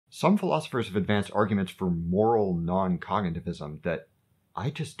Some philosophers have advanced arguments for moral non-cognitivism that I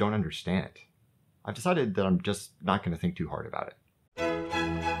just don't understand. I've decided that I'm just not going to think too hard about it.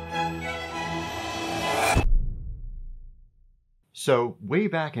 So, way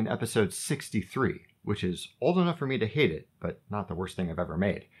back in episode 63, which is old enough for me to hate it, but not the worst thing I've ever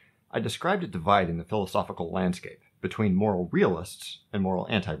made, I described a divide in the philosophical landscape between moral realists and moral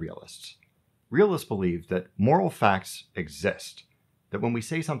anti-realists. Realists believe that moral facts exist, that when we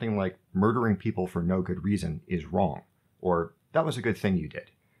say something like murdering people for no good reason is wrong, or that was a good thing you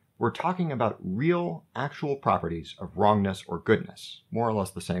did, we're talking about real, actual properties of wrongness or goodness, more or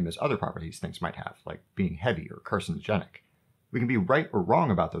less the same as other properties things might have, like being heavy or carcinogenic. We can be right or wrong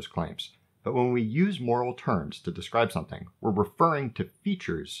about those claims, but when we use moral terms to describe something, we're referring to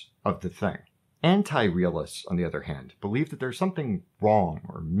features of the thing. Anti-realists, on the other hand, believe that there's something wrong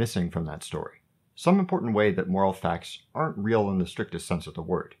or missing from that story. Some important way that moral facts aren't real in the strictest sense of the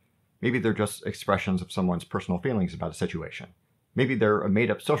word. Maybe they're just expressions of someone's personal feelings about a situation. Maybe they're a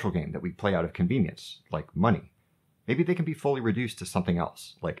made-up social game that we play out of convenience, like money. Maybe they can be fully reduced to something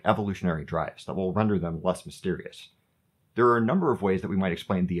else, like evolutionary drives, that will render them less mysterious. There are a number of ways that we might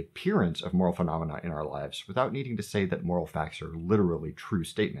explain the appearance of moral phenomena in our lives without needing to say that moral facts are literally true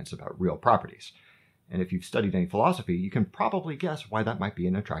statements about real properties. And if you've studied any philosophy, you can probably guess why that might be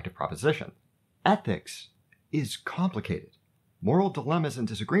an attractive proposition. Ethics is complicated. Moral dilemmas and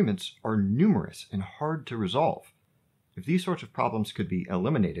disagreements are numerous and hard to resolve. If these sorts of problems could be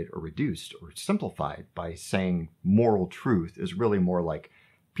eliminated or reduced or simplified by saying moral truth is really more like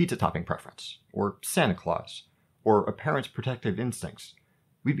pizza topping preference, or Santa Claus, or a parent's protective instincts,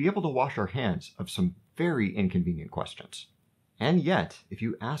 we'd be able to wash our hands of some very inconvenient questions. And yet, if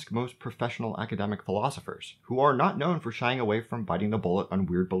you ask most professional academic philosophers, who are not known for shying away from biting the bullet on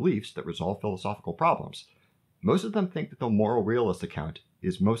weird beliefs that resolve philosophical problems, most of them think that the moral realist account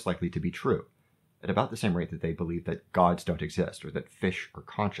is most likely to be true, at about the same rate that they believe that gods don't exist or that fish are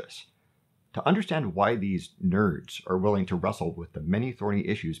conscious. To understand why these nerds are willing to wrestle with the many thorny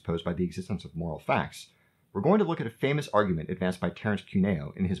issues posed by the existence of moral facts, we're going to look at a famous argument advanced by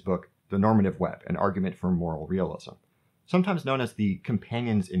Cuneo in his book The Normative Web, an argument for moral realism, sometimes known as the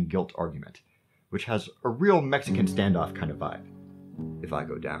companions in guilt argument, which has a real Mexican standoff kind of vibe. If I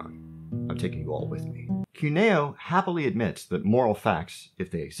go down, I'm taking you all with me. Cuneo happily admits that moral facts,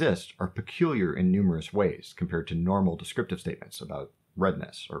 if they exist, are peculiar in numerous ways compared to normal descriptive statements about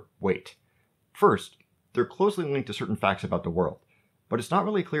redness or weight. First, they're closely linked to certain facts about the world, but it's not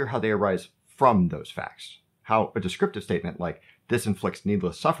really clear how they arise from those facts. How a descriptive statement like, this inflicts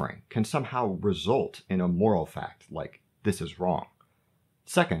needless suffering, can somehow result in a moral fact like, this is wrong.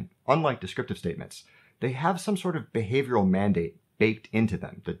 Second, unlike descriptive statements, they have some sort of behavioral mandate baked into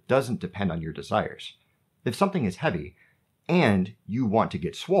them that doesn't depend on your desires. If something is heavy, and you want to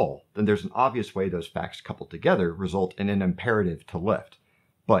get swole, then there's an obvious way those facts coupled together result in an imperative to lift.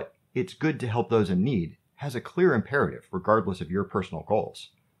 But it's good to help those in need has a clear imperative regardless of your personal goals.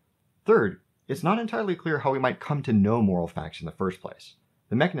 Third, it's not entirely clear how we might come to know moral facts in the first place.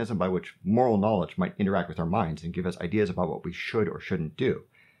 The mechanism by which moral knowledge might interact with our minds and give us ideas about what we should or shouldn't do.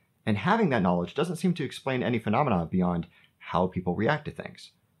 And having that knowledge doesn't seem to explain any phenomena beyond how people react to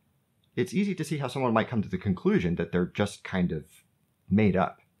things. It's easy to see how someone might come to the conclusion that they're just kind of made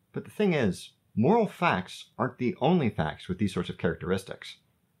up. But the thing is, moral facts aren't the only facts with these sorts of characteristics.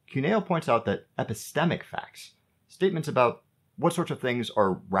 Cuneo points out that epistemic facts, statements about what sorts of things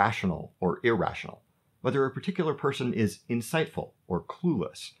are rational or irrational, whether a particular person is insightful or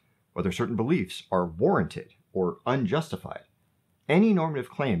clueless, whether certain beliefs are warranted or unjustified, any normative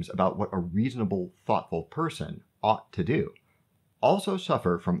claims about what a reasonable, thoughtful person ought to do, also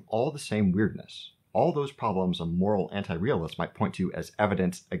suffer from all the same weirdness, all those problems a moral anti-realist might point to as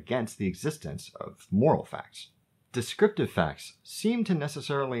evidence against the existence of moral facts. Descriptive facts seem to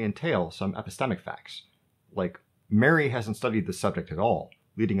necessarily entail some epistemic facts, like Mary hasn't studied the subject at all,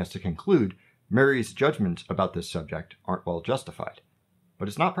 leading us to conclude Mary's judgments about this subject aren't well justified. But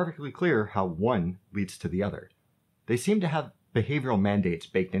it's not perfectly clear how one leads to the other. They seem to have behavioral mandates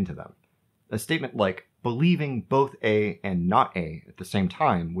baked into them. A statement like, believing both A and not A at the same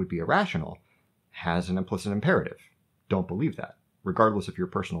time would be irrational, has an implicit imperative. Don't believe that, regardless of your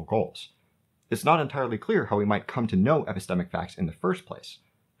personal goals. It's not entirely clear how we might come to know epistemic facts in the first place,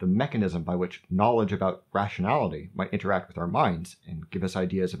 the mechanism by which knowledge about rationality might interact with our minds and give us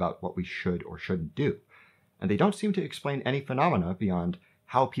ideas about what we should or shouldn't do. And they don't seem to explain any phenomena beyond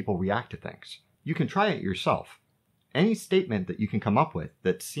how people react to things. You can try it yourself. Any statement that you can come up with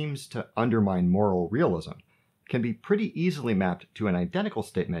that seems to undermine moral realism can be pretty easily mapped to an identical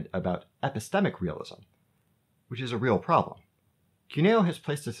statement about epistemic realism, which is a real problem. Cuneo has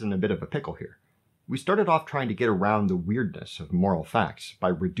placed us in a bit of a pickle here. We started off trying to get around the weirdness of moral facts by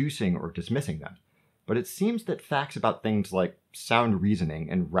reducing or dismissing them, but it seems that facts about things like sound reasoning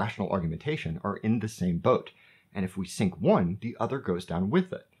and rational argumentation are in the same boat, and if we sink one, the other goes down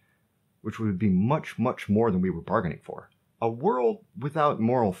with it, which would be much, much more than we were bargaining for. A world without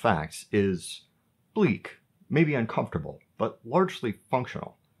moral facts is bleak, maybe uncomfortable, but largely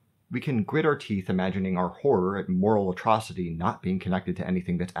functional. We can grit our teeth imagining our horror at moral atrocity not being connected to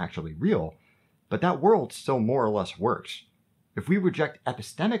anything that's actually real, but that world still more or less works. If we reject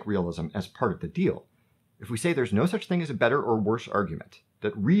epistemic realism as part of the deal, if we say there's no such thing as a better or worse argument,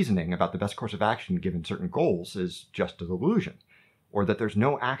 that reasoning about the best course of action given certain goals is just a delusion, or that there's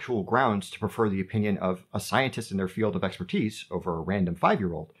no actual grounds to prefer the opinion of a scientist in their field of expertise over a random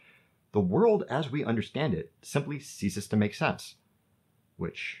 5-year-old, the world as we understand it simply ceases to make sense.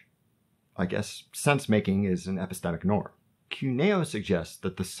 Which, I guess, sense-making is an epistemic norm. Cuneo suggests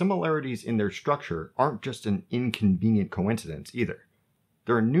that the similarities in their structure aren't just an inconvenient coincidence either.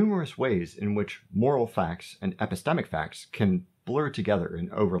 There are numerous ways in which moral facts and epistemic facts can blur together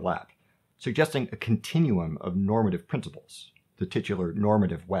and overlap, suggesting a continuum of normative principles, the titular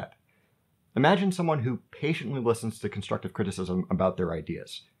normative web. Imagine someone who patiently listens to constructive criticism about their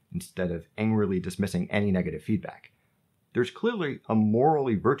ideas, instead of angrily dismissing any negative feedback. There's clearly a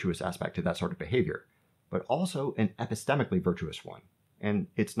morally virtuous aspect to that sort of behavior, but also an epistemically virtuous one, and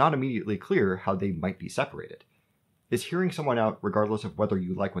it's not immediately clear how they might be separated. Is hearing someone out, regardless of whether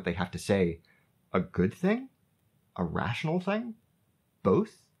you like what they have to say, a good thing? A rational thing?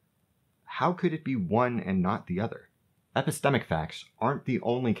 Both? How could it be one and not the other? Epistemic facts aren't the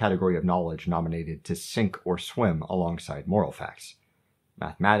only category of knowledge nominated to sink or swim alongside moral facts.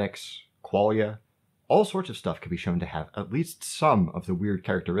 Mathematics, qualia, all sorts of stuff can be shown to have at least some of the weird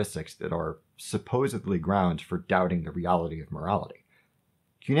characteristics that are supposedly grounds for doubting the reality of morality.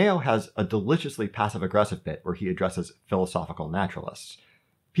 Cuneo has a deliciously passive-aggressive bit where he addresses philosophical naturalists,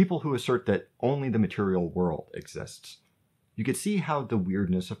 people who assert that only the material world exists. You could see how the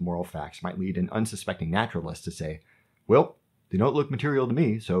weirdness of moral facts might lead an unsuspecting naturalist to say, well, they don't look material to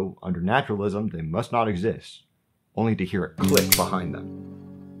me, so under naturalism they must not exist, only to hear a click behind them.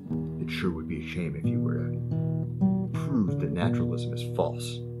 It sure would be a shame if you were to prove that naturalism is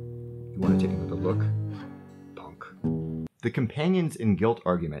false. You want to take another look? Punk. The companions in guilt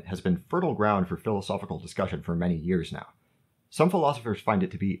argument has been fertile ground for philosophical discussion for many years now. Some philosophers find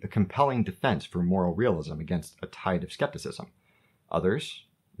it to be a compelling defense for moral realism against a tide of skepticism. Others,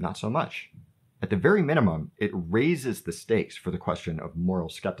 not so much. At the very minimum, it raises the stakes for the question of moral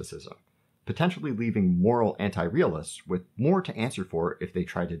skepticism, potentially leaving moral anti-realists with more to answer for if they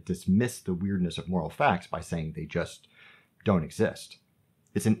try to dismiss the weirdness of moral facts by saying they just don't exist.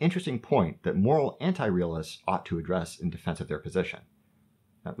 It's an interesting point that moral anti-realists ought to address in defense of their position,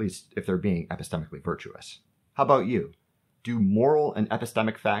 at least if they're being epistemically virtuous. How about you? Do moral and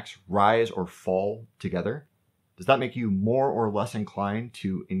epistemic facts rise or fall together? Does that make you more or less inclined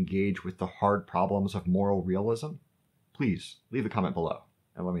to engage with the hard problems of moral realism? Please leave a comment below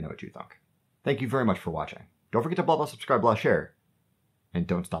and let me know what you think. Thank you very much for watching. Don't forget to blah blah subscribe, blah share, and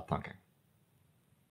don't stop thunking.